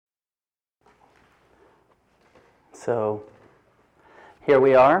So here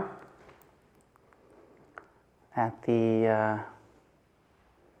we are at the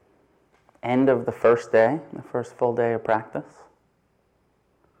end of the first day, the first full day of practice.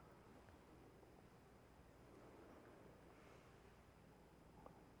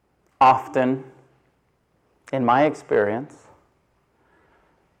 Often, in my experience,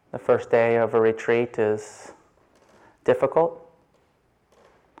 the first day of a retreat is difficult,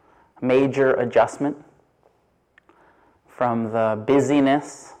 major adjustment from the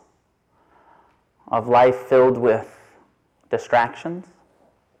busyness of life filled with distractions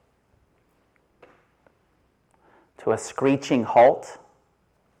to a screeching halt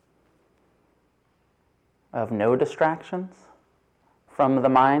of no distractions from the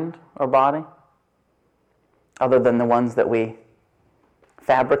mind or body, other than the ones that we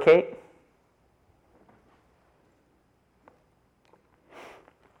fabricate.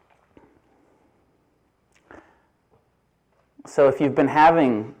 So if you've been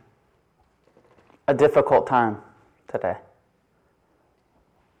having a difficult time today,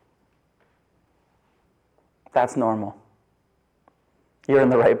 that's normal. You're in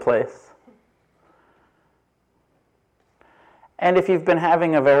the right place. And if you've been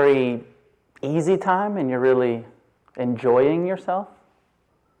having a very easy time and you're really enjoying yourself,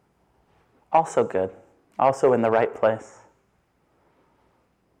 also good. Also in the right place.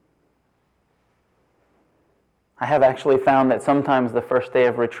 I have actually found that sometimes the first day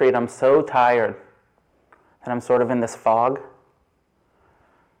of retreat I'm so tired that I'm sort of in this fog,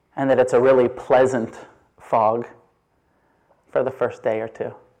 and that it's a really pleasant fog for the first day or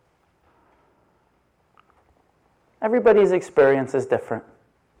two. Everybody's experience is different.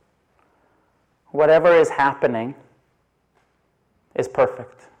 Whatever is happening is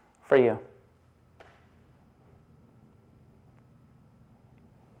perfect for you.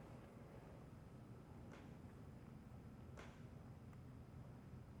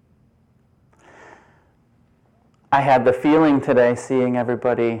 I had the feeling today, seeing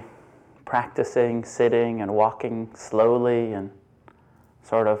everybody practicing, sitting and walking slowly and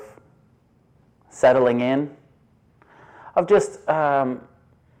sort of settling in, of just a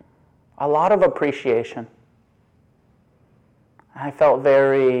lot of appreciation. I felt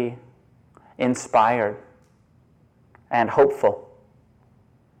very inspired and hopeful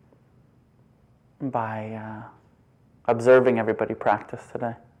by observing everybody practice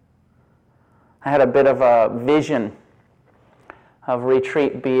today. I had a bit of a vision of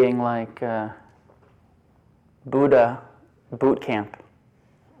retreat being like Buddha boot camp.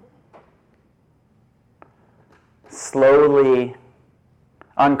 Slowly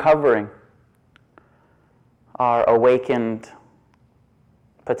uncovering our awakened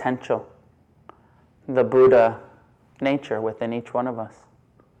potential, the Buddha nature within each one of us.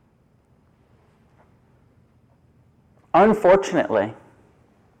 Unfortunately,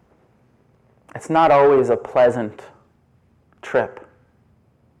 it's not always a pleasant trip,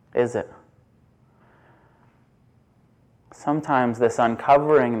 is it? Sometimes this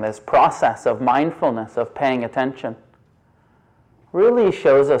uncovering, this process of mindfulness, of paying attention, really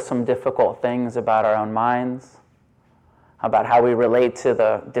shows us some difficult things about our own minds, about how we relate to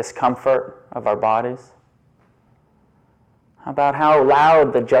the discomfort of our bodies, about how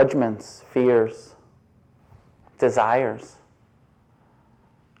loud the judgments, fears, desires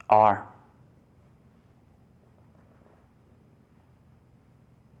are.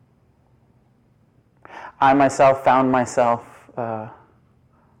 I myself found myself on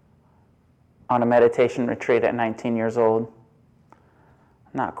a meditation retreat at 19 years old.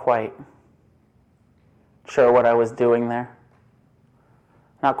 Not quite sure what I was doing there.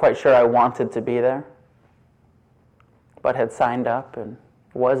 Not quite sure I wanted to be there, but had signed up and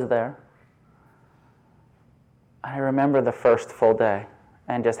was there. I remember the first full day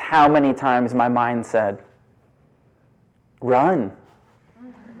and just how many times my mind said, "Run."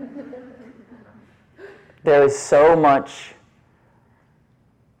 There is so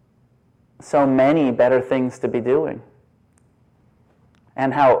many better things to be doing.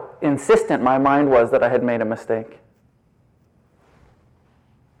 And how insistent my mind was that I had made a mistake.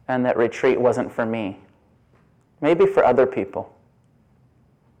 And that retreat wasn't for me. Maybe for other people.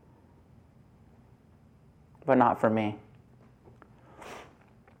 But not for me.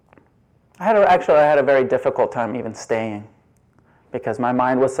 I had a very difficult time even staying, because my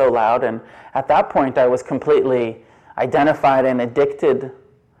mind was so loud, and at that point I was completely identified and addicted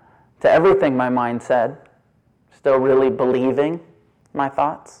to everything my mind said, still really believing my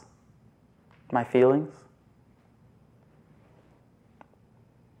thoughts, my feelings.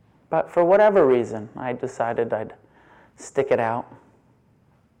 But for whatever reason, I decided I'd stick it out.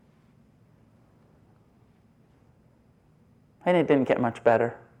 And it didn't get much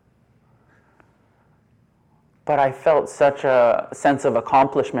better. But I felt such a sense of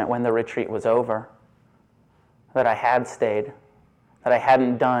accomplishment when the retreat was over, that I had stayed, that I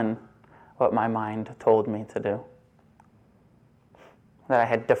hadn't done what my mind told me to do, that I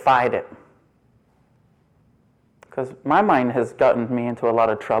had defied it. Because my mind has gotten me into a lot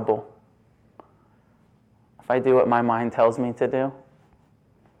of trouble. If I do what my mind tells me to do,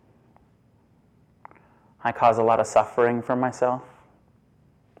 I cause a lot of suffering for myself,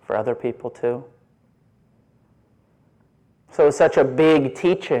 for other people too. So it's such a big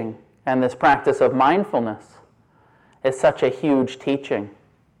teaching, and this practice of mindfulness is such a huge teaching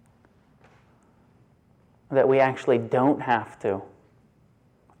that we actually don't have to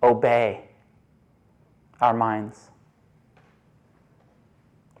obey our minds.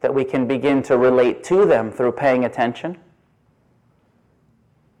 That we can begin to relate to them through paying attention,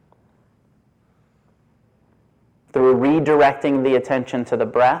 through redirecting the attention to the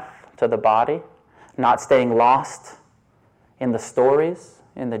breath, to the body, not staying lost in the stories,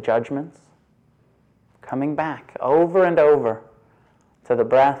 in the judgments, coming back over and over to the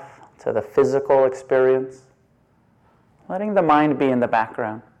breath, to the physical experience, letting the mind be in the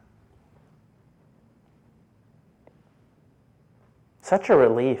background. Such a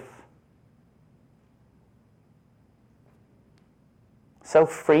relief. So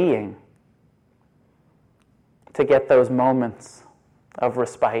freeing to get those moments of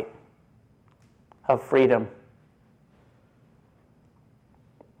respite, of freedom.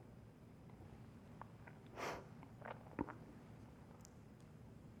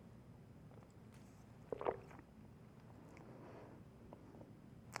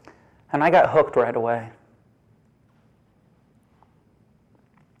 And I got hooked right away.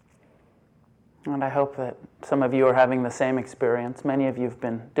 And I hope that some of you are having the same experience. Many of you have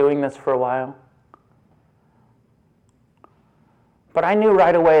been doing this for a while. But I knew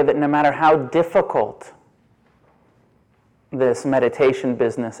right away that no matter how difficult this meditation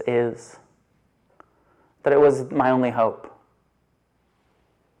business is, that it was my only hope.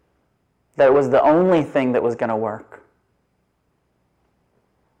 That it was the only thing that was going to work.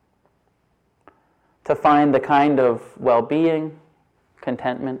 To find the kind of well-being,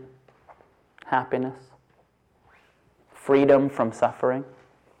 contentment, happiness, freedom from suffering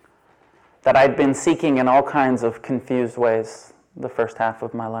that I'd been seeking in all kinds of confused ways the first half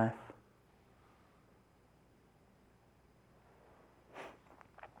of my life.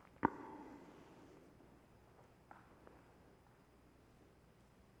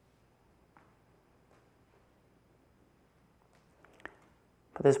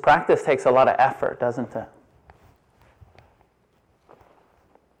 But this practice takes a lot of effort, doesn't it?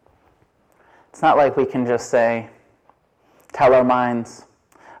 It's not like we can just say, tell our minds,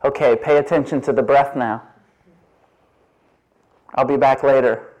 okay, pay attention to the breath now. I'll be back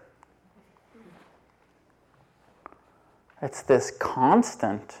later. It's this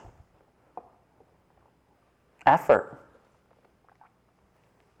constant effort.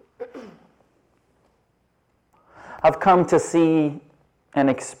 I've come to see and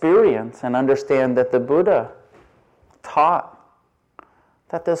experience and understand that the Buddha taught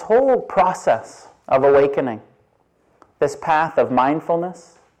that this whole process of awakening, this path of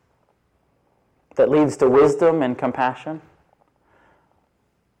mindfulness that leads to wisdom and compassion,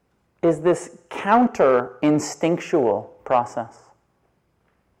 is this counter-instinctual process.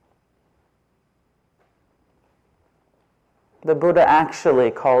 The Buddha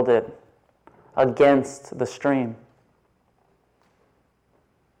actually called it against the stream.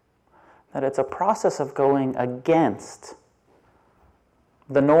 That it's a process of going against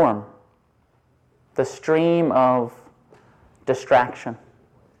the norm, the stream of distraction.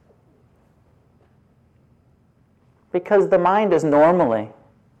 Because the mind is normally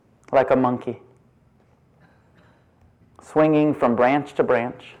like a monkey, swinging from branch to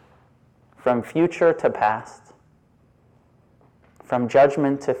branch, from future to past, from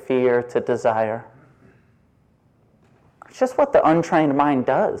judgment to fear to desire. It's just what the untrained mind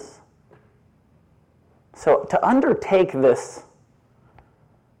does. So to undertake this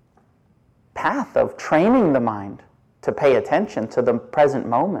path of training the mind to pay attention to the present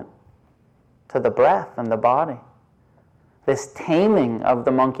moment, to the breath and the body, this taming of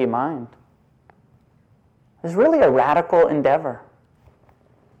the monkey mind, is really a radical endeavor.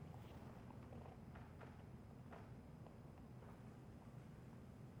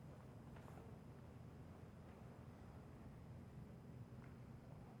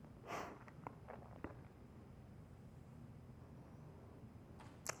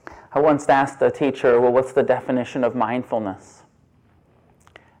 I once asked a teacher, well, what's the definition of mindfulness?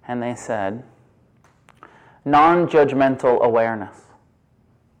 And they said, non-judgmental awareness.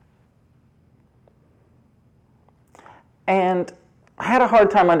 And I had a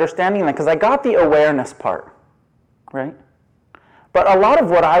hard time understanding that because I got the awareness part, right? But a lot of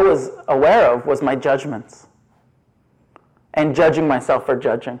what I was aware of was my judgments and judging myself for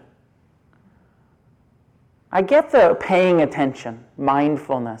judging. I get the paying attention,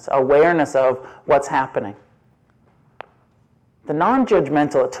 mindfulness, awareness of what's happening. The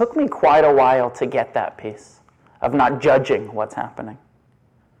non-judgmental, it took me quite a while to get that piece of not judging what's happening.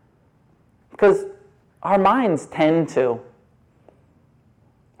 Because our minds tend to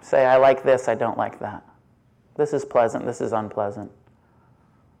say, I like this, I don't like that. This is pleasant, this is unpleasant.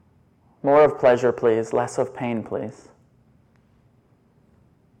 More of pleasure, please. Less of pain, please.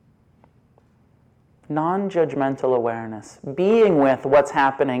 Non-judgmental awareness. Being with what's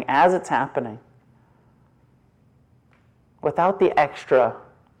happening as it's happening. Without the extra,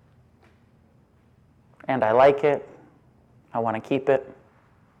 and I like it, I want to keep it,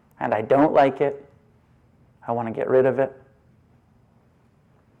 and I don't like it, I want to get rid of it.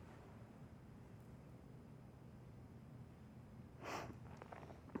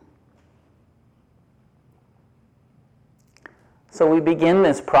 So we begin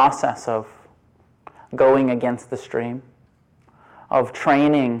this process of going against the stream, of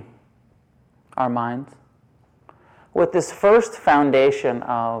training our minds, with this first foundation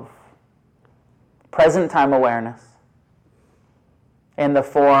of present time awareness in the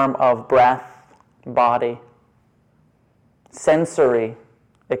form of breath, body, sensory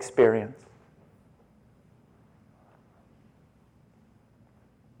experience.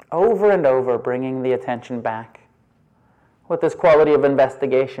 Over and over, bringing the attention back with this quality of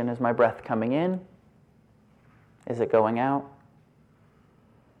investigation. Is my breath coming in? Is it going out?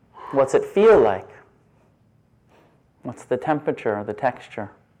 What's it feel like? What's the temperature or the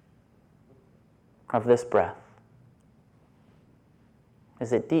texture of this breath?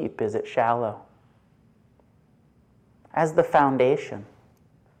 Is it deep? Is it shallow? As the foundation.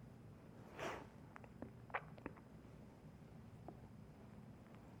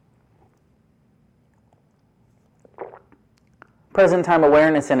 Present time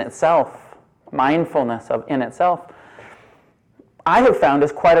awareness in itself, mindfulness in itself, I have found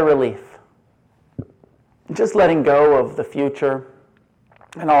is quite a relief. Just letting go of the future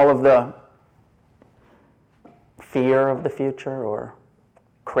and all of the fear of the future or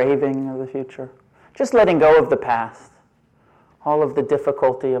craving of the future. Just letting go of the past, all of the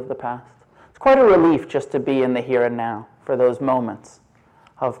difficulty of the past. It's quite a relief just to be in the here and now for those moments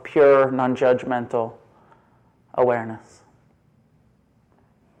of pure, non-judgmental awareness.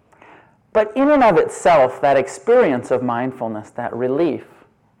 But in and of itself, that experience of mindfulness, that relief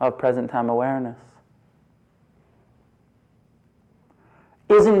of present time awareness,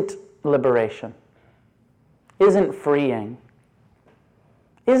 isn't liberation, isn't freeing,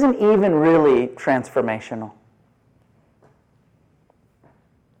 isn't even really transformational.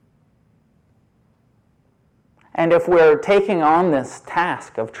 And if we're taking on this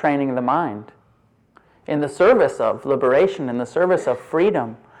task of training the mind in the service of liberation, in the service of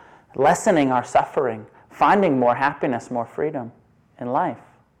freedom, lessening our suffering, finding more happiness, more freedom in life,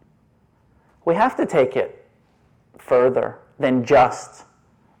 we have to take it further than just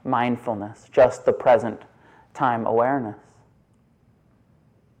mindfulness, just the present time awareness.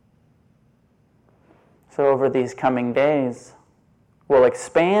 So over these coming days, we'll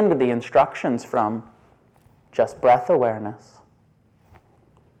expand the instructions from just breath awareness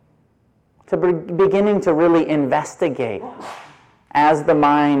to beginning to really investigate as the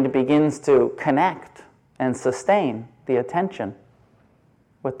mind begins to connect and sustain the attention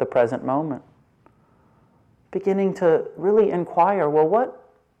with the present moment. Beginning to really inquire, well, what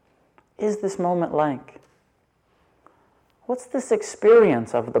is this moment like? What's this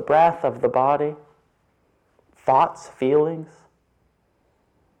experience of the breath, of the body? Thoughts, feelings?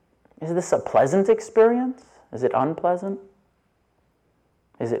 Is this a pleasant experience? Is it unpleasant?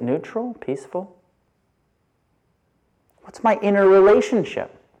 Is it neutral, peaceful? What's my inner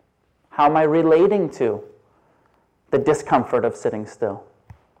relationship? How am I relating to the discomfort of sitting still?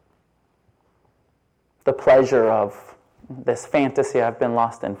 The pleasure of this fantasy I've been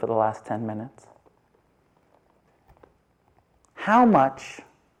lost in for the last 10 minutes? How much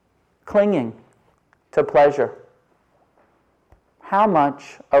clinging to pleasure? How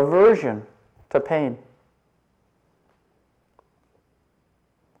much aversion to pain?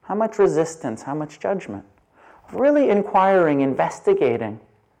 How much resistance? How much judgment? Really inquiring, investigating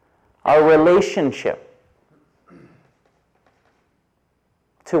our relationship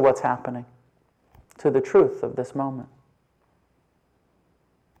to what's happening, to the truth of this moment.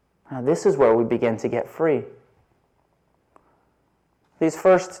 Now, this is where we begin to get free. These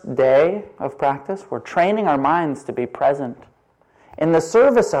first day of practice, we're training our minds to be present in the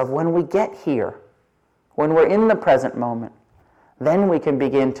service of when we get here, when we're in the present moment. Then we can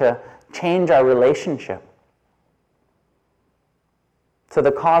begin to change our relationship to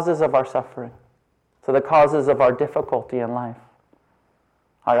the causes of our suffering, to the causes of our difficulty in life,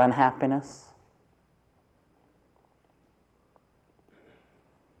 our unhappiness.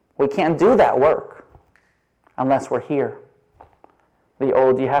 We can't do that work unless we're here. The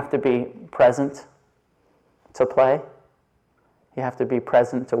old, you have to be present to play. You have to be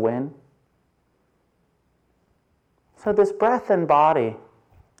present to win. So this breath and body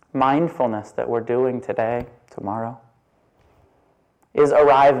mindfulness that we're doing today, tomorrow, is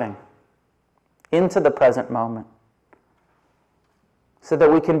arriving into the present moment so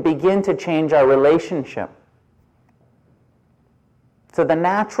that we can begin to change our relationship to the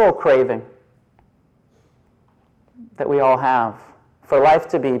natural craving that we all have for life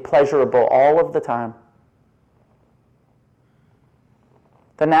to be pleasurable all of the time.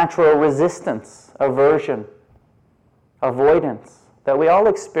 The natural resistance, aversion, avoidance that we all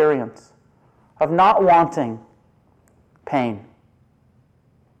experience of not wanting pain,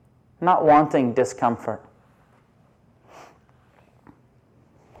 not wanting discomfort.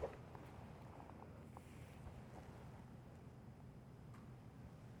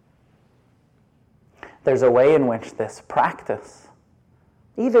 There's a way in which this practice,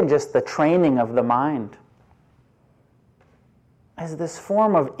 even just the training of the mind, is this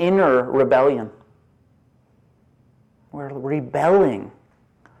form of inner rebellion. We're rebelling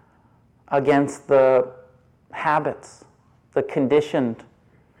against the habits, the conditioned,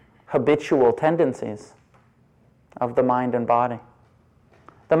 habitual tendencies of the mind and body.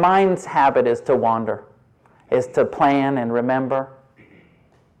 The mind's habit is to wander, is to plan and remember.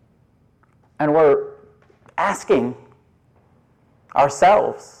 And we're asking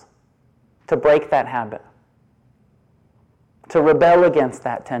ourselves to break that habit, to rebel against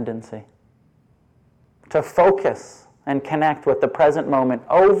that tendency, to focus and connect with the present moment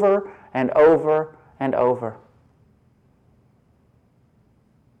over and over and over.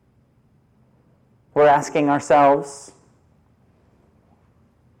 We're asking ourselves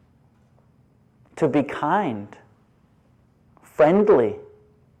to be kind, friendly,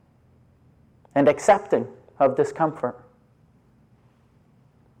 and accepting of discomfort.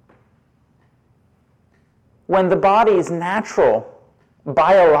 When the body's natural,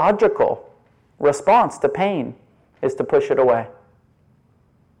 biological response to pain is to push it away.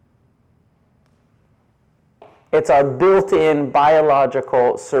 It's our built-in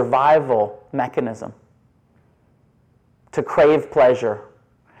biological survival mechanism to crave pleasure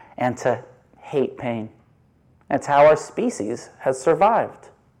and to hate pain. It's how our species has survived.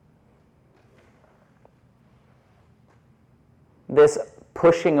 This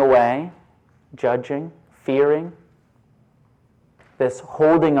pushing away, judging, fearing, this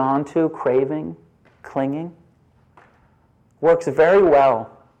holding on to, craving, clinging, works very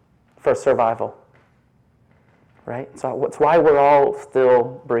well for survival. Right? So that's why we're all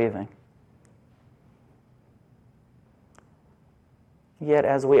still breathing. Yet,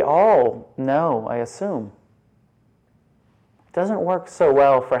 as we all know, I assume, it doesn't work so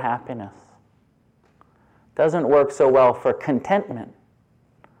well for happiness. It doesn't work so well for contentment,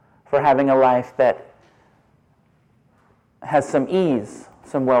 for having a life that has some ease,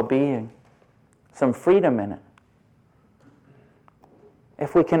 some well-being, some freedom in it.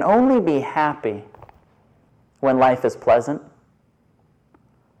 If we can only be happy when life is pleasant,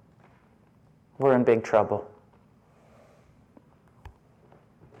 we're in big trouble.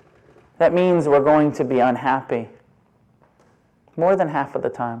 That means we're going to be unhappy more than half of the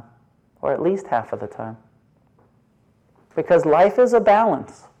time, or at least half of the time. Because life is a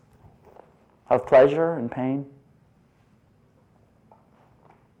balance of pleasure and pain.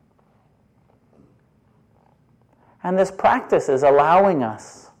 And this practice is allowing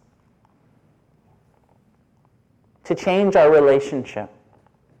us to change our relationship,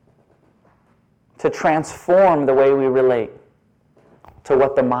 to transform the way we relate to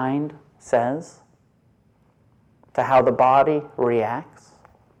what the mind says, to how the body reacts,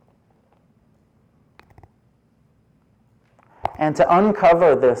 and to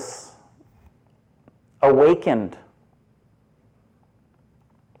uncover this awakened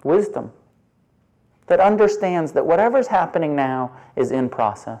wisdom that understands that whatever's happening now is in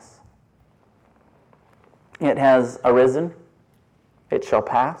process. It has arisen, it shall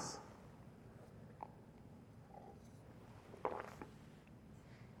pass.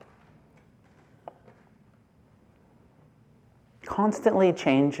 constantly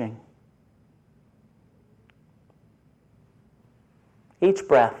changing. Each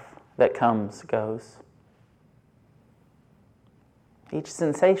breath that comes goes. Each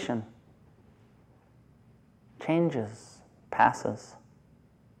sensation changes, passes.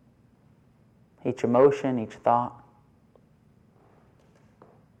 Each emotion, each thought.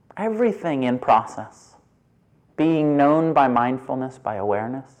 Everything in process, being known by mindfulness, by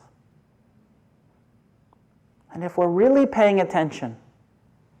awareness. And if we're really paying attention,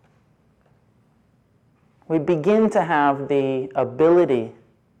 we begin to have the ability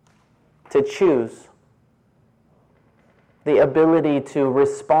to choose, the ability to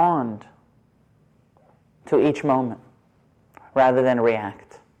respond to each moment rather than react.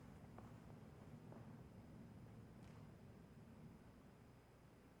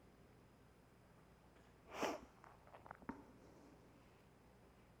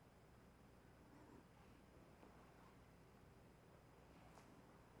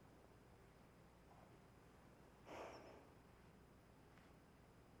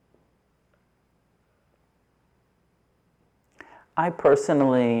 I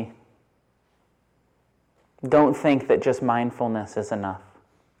personally don't think that just mindfulness is enough.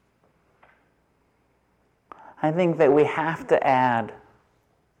 I think that we have to add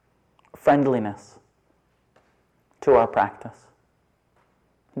friendliness to our practice.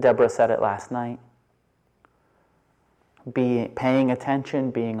 Deborah said it last night. Paying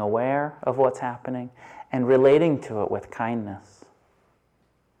attention, being aware of what's happening, and relating to it with kindness.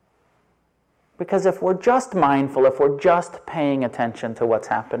 Because if we're just mindful, if we're just paying attention to what's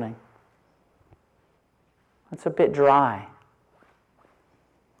happening, it's a bit dry.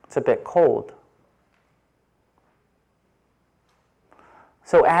 It's a bit cold.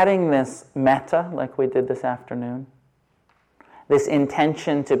 So adding this metta, like we did this afternoon, this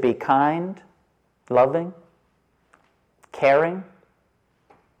intention to be kind, loving, caring,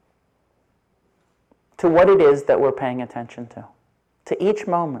 to what it is that we're paying attention to each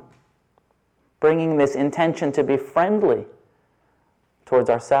moment. Bringing this intention to be friendly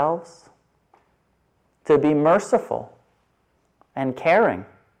towards ourselves, to be merciful and caring,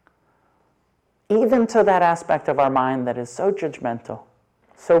 even to that aspect of our mind that is so judgmental,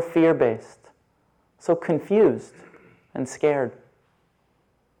 so fear-based, so confused and scared.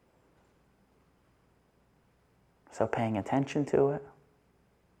 So paying attention to it,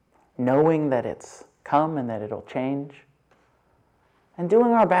 knowing that it's come and that it'll change, and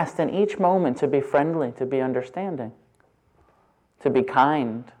doing our best in each moment to be friendly, to be understanding, to be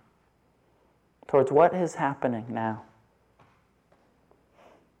kind towards what is happening now.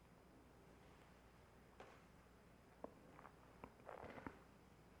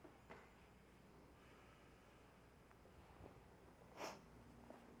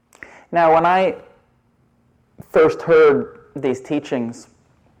 Now, when I first heard these teachings,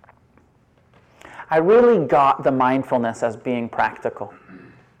 I really got the mindfulness as being practical.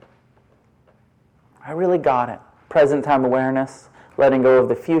 I really got it. Present time awareness, letting go of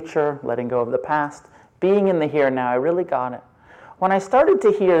the future, letting go of the past, being in the here and now, I really got it. When I started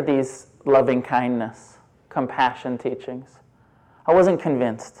to hear these loving kindness, compassion teachings, I wasn't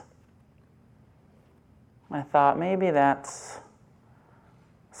convinced. I thought maybe that's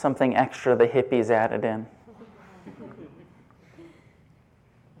something extra the hippies added in.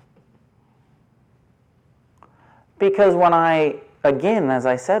 Because when as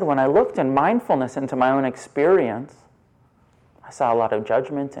I said, when I looked in mindfulness into my own experience, I saw a lot of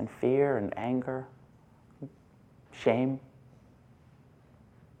judgment and fear and anger, shame.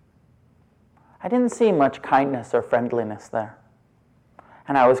 I didn't see much kindness or friendliness there.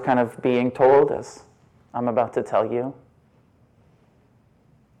 And I was kind of being told, as I'm about to tell you,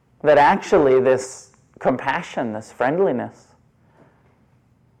 that actually this compassion, this friendliness,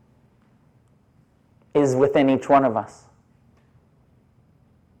 is within each one of us.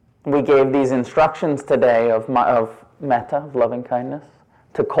 We gave these instructions today of metta, of loving kindness,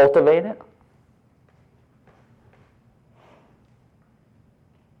 to cultivate it.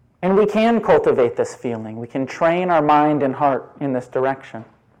 And we can cultivate this feeling. We can train our mind and heart in this direction.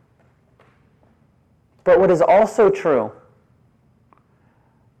 But what is also true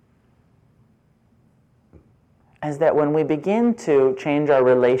is that when we begin to change our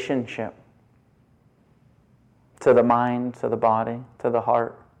relationship to the mind, to the body, to the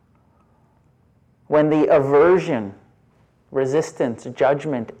heart, when the aversion, resistance,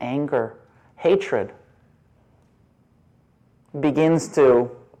 judgment, anger, hatred begins to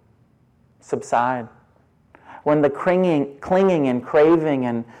subside, when the clinging and craving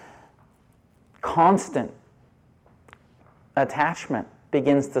and constant attachment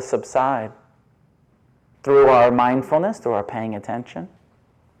begins to subside, through our mindfulness, through our paying attention.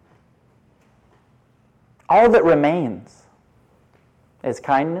 All that remains is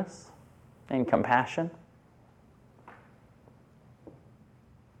kindness and compassion,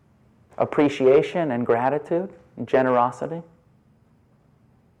 appreciation and gratitude and generosity.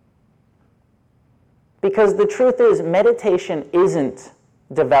 Because the truth is, meditation isn't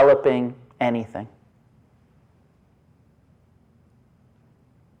developing anything.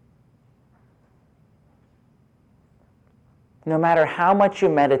 No matter how much you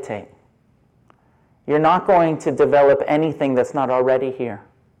meditate, you're not going to develop anything that's not already here.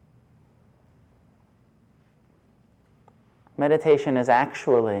 Meditation is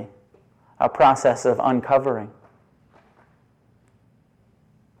actually a process of uncovering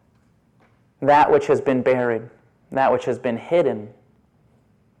that which has been buried, that which has been hidden.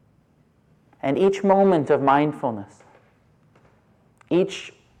 And each moment of mindfulness,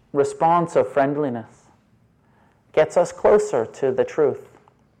 each response of friendliness, gets us closer to the truth,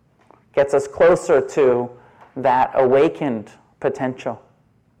 gets us closer to that awakened potential,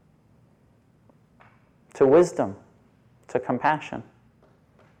 to wisdom, to compassion.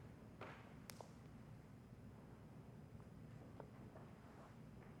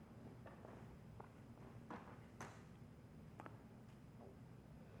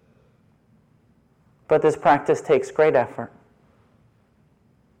 But this practice takes great effort.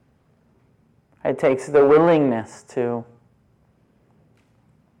 It takes the willingness to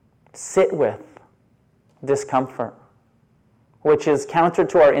sit with discomfort, which is counter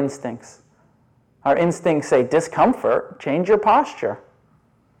to our instincts. Our instincts say, discomfort, change your posture.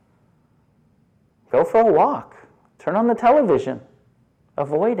 Go for a walk. Turn on the television.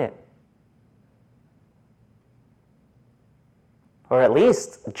 Avoid it. Or at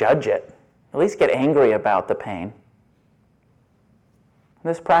least judge it. At least get angry about the pain.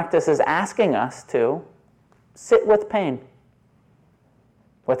 This practice is asking us to sit with pain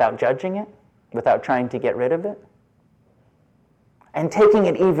without judging it, without trying to get rid of it, and taking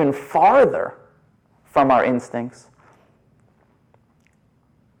it even farther from our instincts,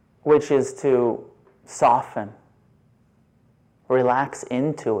 which is to soften, relax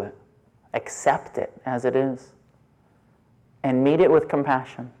into it, accept it as it is, and meet it with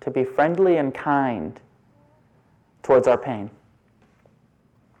compassion, to be friendly and kind towards our pain.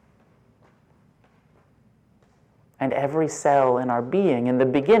 And every cell in our being in the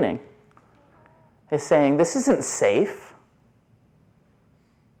beginning is saying, this isn't safe.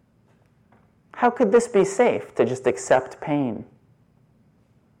 How could this be safe, to just accept pain?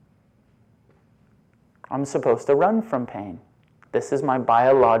 I'm supposed to run from pain. This is my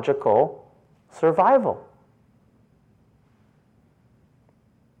biological survival.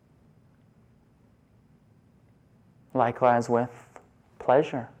 Likewise with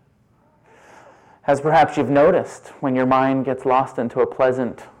pleasure. As perhaps you've noticed, when your mind gets lost into a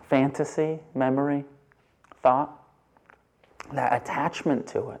pleasant fantasy, memory, thought, that attachment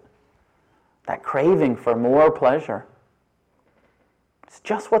to it, that craving for more pleasure, it's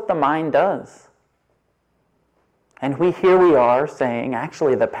just what the mind does. And here we are saying,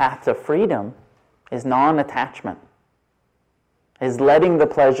 actually, the path to freedom is non-attachment, is letting the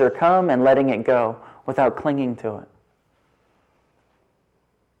pleasure come and letting it go without clinging to it.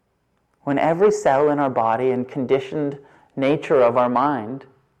 When every cell in our body and conditioned nature of our mind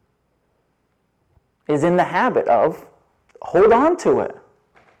is in the habit of hold on to it.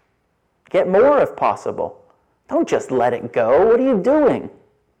 Get more if possible. Don't just let it go. What are you doing?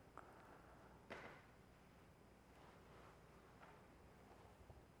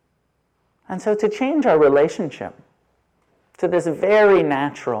 And so to change our relationship to this very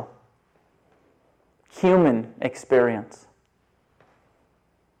natural human experience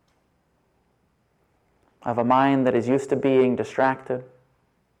of a mind that is used to being distracted,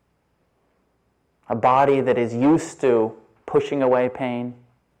 a body that is used to pushing away pain,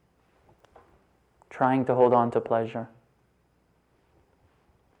 trying to hold on to pleasure.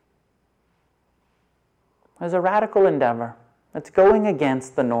 There's a radical endeavor. It's going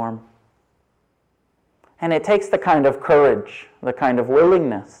against the norm. And it takes the kind of courage, the kind of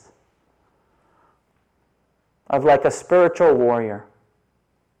willingness of like a spiritual warrior,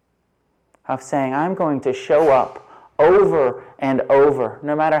 of saying, I'm going to show up over and over,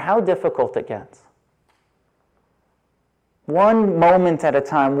 no matter how difficult it gets. One moment at a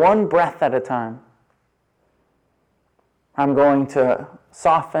time, one breath at a time. I'm going to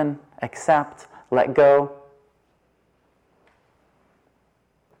soften, accept, let go.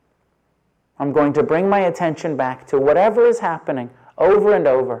 I'm going to bring my attention back to whatever is happening over and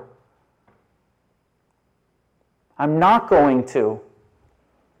over. I'm not going to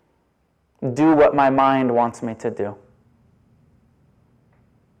do what my mind wants me to do.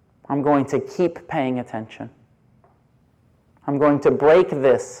 I'm going to keep paying attention. I'm going to break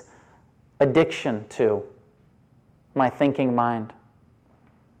this addiction to my thinking mind.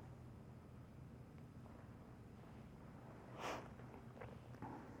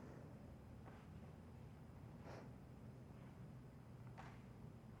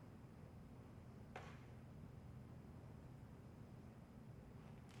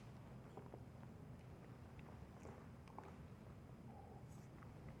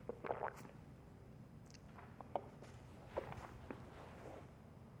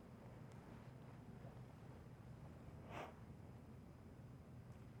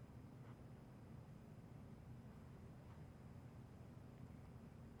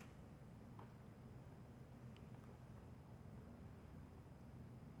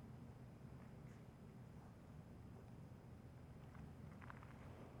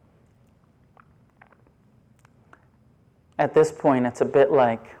 At this point, it's a bit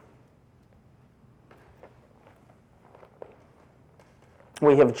like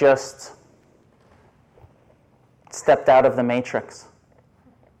we have just stepped out of the matrix.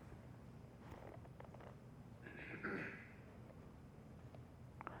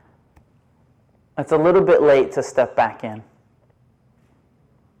 It's a little bit late to step back in.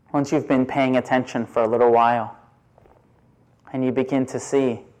 Once you've been paying attention for a little while, and you begin to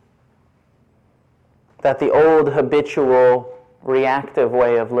see that the old habitual reactive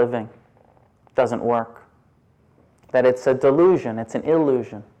way of living doesn't work. That it's a delusion, it's an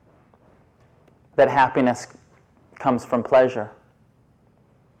illusion. That happiness comes from pleasure,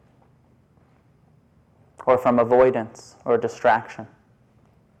 or from avoidance or distraction.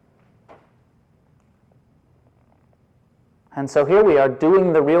 And so here we are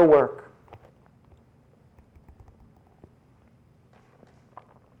doing the real work.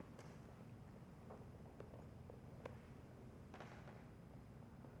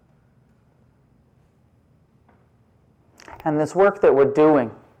 And this work that we're doing,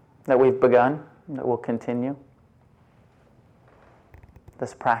 that we've begun, that will continue,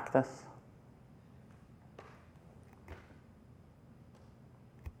 this practice,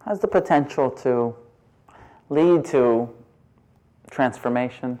 has the potential to lead to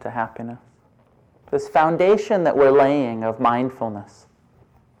transformation, to happiness. This foundation that we're laying of mindfulness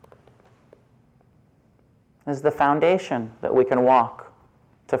is the foundation that we can walk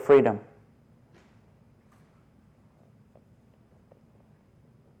to freedom.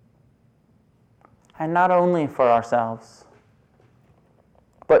 And not only for ourselves,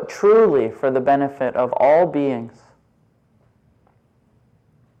 but truly for the benefit of all beings.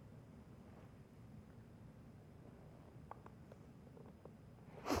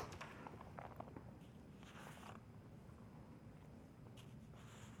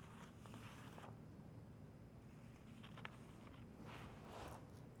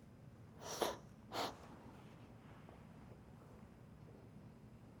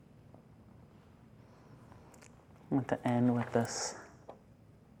 I want to end with this.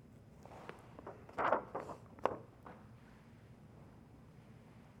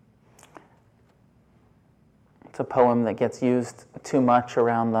 It's a poem that gets used too much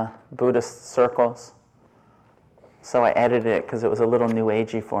around the Buddhist circles. So I edited it because it was a little new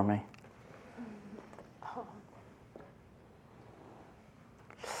agey for me.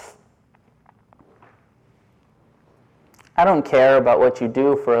 I don't care about what you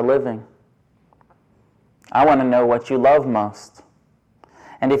do for a living. I want to know what you love most,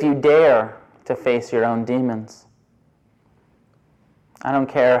 and if you dare to face your own demons. I don't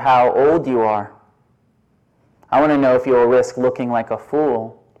care how old you are. I want to know if you will risk looking like a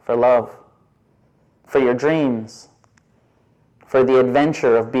fool for love, for your dreams, for the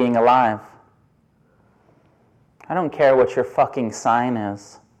adventure of being alive. I don't care what your fucking sign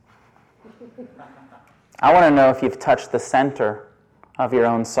is. I want to know if you've touched the center of your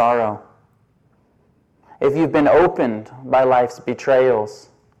own sorrow. If you've been opened by life's betrayals,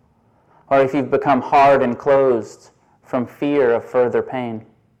 or if you've become hard and closed from fear of further pain.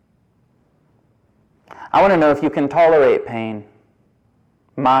 I want to know if you can tolerate pain,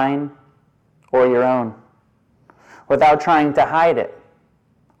 mine or your own, without trying to hide it,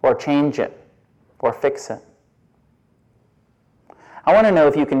 or change it, or fix it. I want to know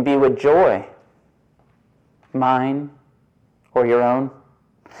if you can be with joy, mine or your own.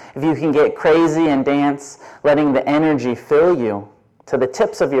 If you can get crazy and dance, letting the energy fill you to the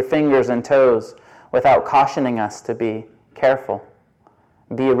tips of your fingers and toes without cautioning us to be careful,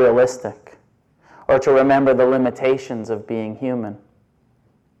 be realistic, or to remember the limitations of being human.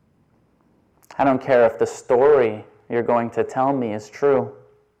 I don't care if the story you're going to tell me is true.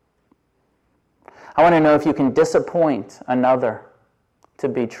 I want to know if you can disappoint another to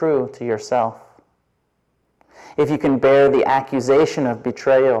be true to yourself. If you can bear the accusation of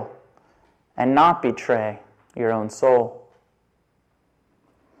betrayal and not betray your own soul.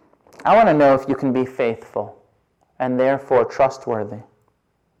 I want to know if you can be faithful and therefore trustworthy.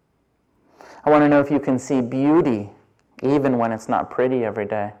 I want to know if you can see beauty even when it's not pretty every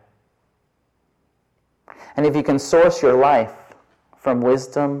day. And if you can source your life from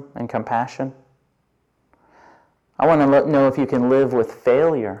wisdom and compassion. I want to know if you can live with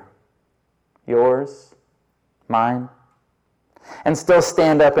failure, yours, mine, and still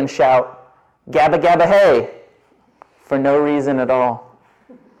stand up and shout, "Gabba gabba hey," for no reason at all.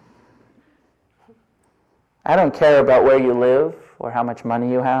 I don't care about where you live or how much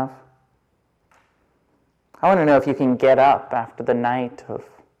money you have. I want to know if you can get up after the night of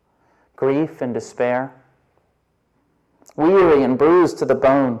grief and despair, weary and bruised to the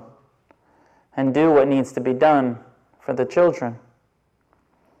bone, and do what needs to be done for the children.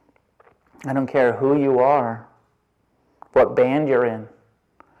 I don't care who you are, what band you're in,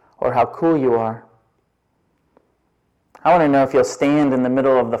 or how cool you are. I want to know if you'll stand in the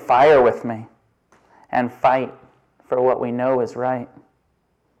middle of the fire with me and fight for what we know is right.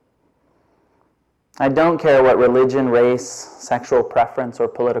 I don't care what religion, race, sexual preference, or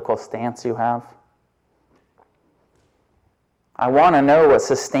political stance you have. I want to know what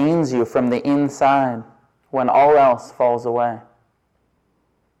sustains you from the inside when all else falls away.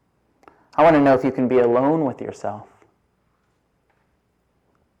 I want to know if you can be alone with yourself.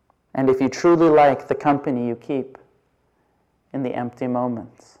 And if you truly like the company you keep in the empty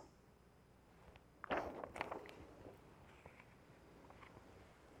moments.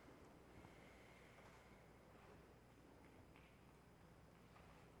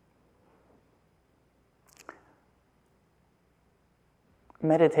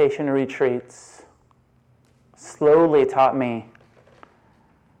 Meditation retreats slowly taught me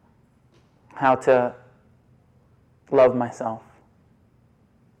how to love myself,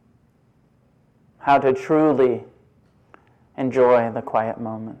 how to truly enjoy the quiet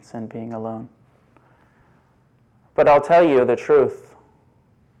moments and being alone. But I'll tell you the truth.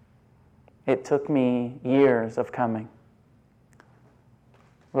 It took me years of coming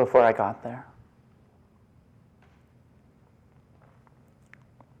before I got there.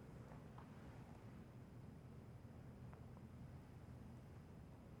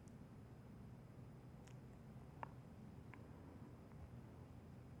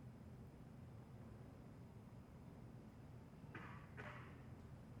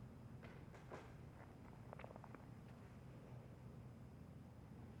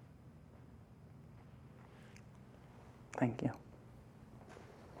 Thank you.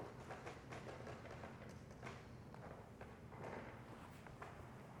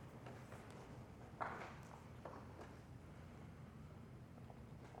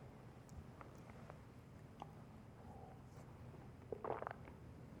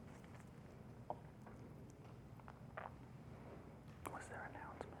 Was there an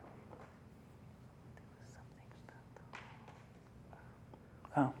announcement? There was something about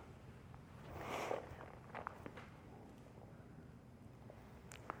Oh.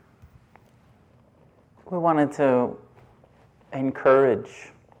 We wanted to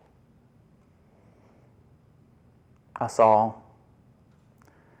encourage us all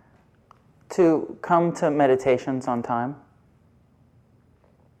to come to meditations on time,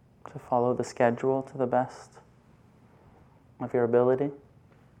 to follow the schedule to the best of your ability,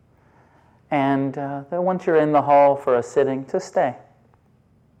 and that once you're in the hall for a sitting, to stay,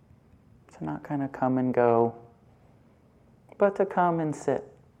 to not kind of come and go, but to come and sit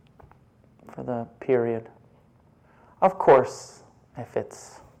for the period. Of course, if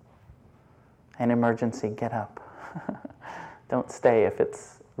it's an emergency, get up. Don't stay if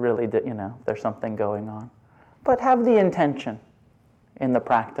it's really, there's something going on. But have the intention in the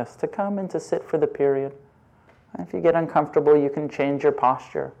practice to come and to sit for the period. And if you get uncomfortable, you can change your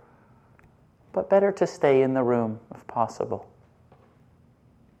posture. But better to stay in the room if possible.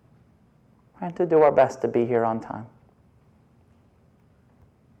 And to do our best to be here on time.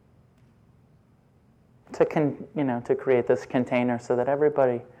 To create this container so that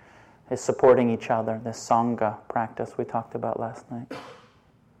everybody is supporting each other, this Sangha practice we talked about last night.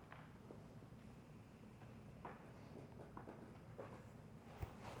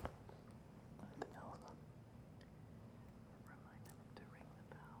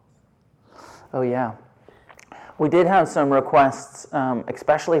 Oh yeah. We did have some requests,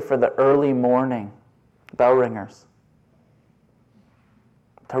 especially for the early morning bell ringers,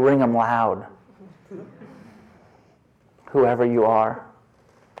 to ring them loud. Whoever you are.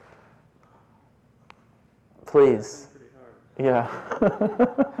 Please. Yeah.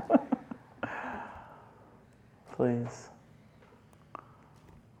 Please.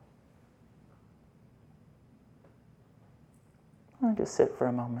 I'll just sit for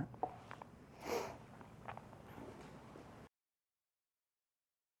a moment.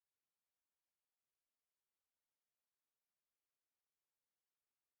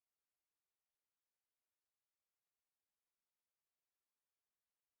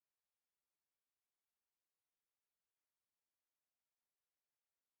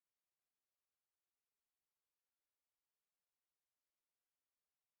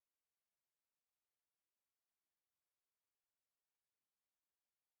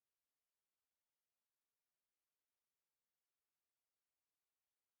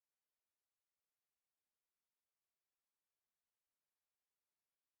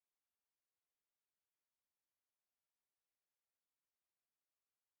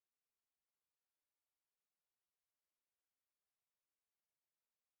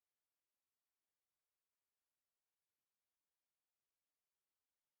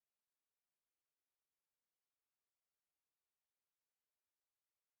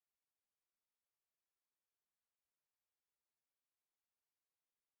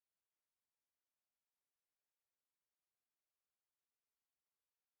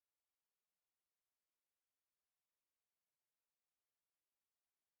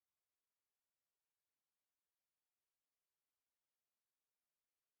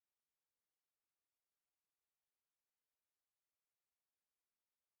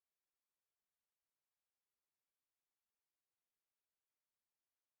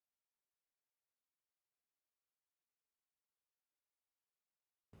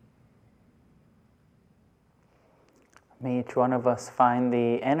 May each one of us find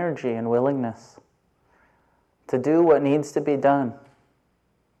the energy and willingness to do what needs to be done,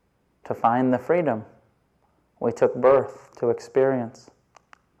 to find the freedom we took birth to experience.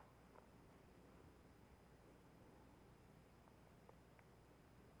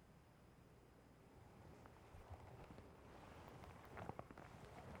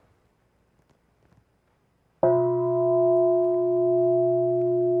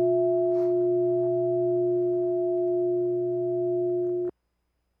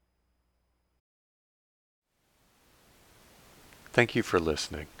 Thank you for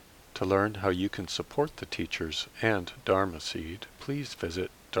listening. To learn how you can support the teachers and Dharma Seed, please visit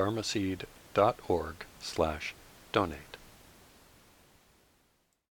dharmaseed.org/donate.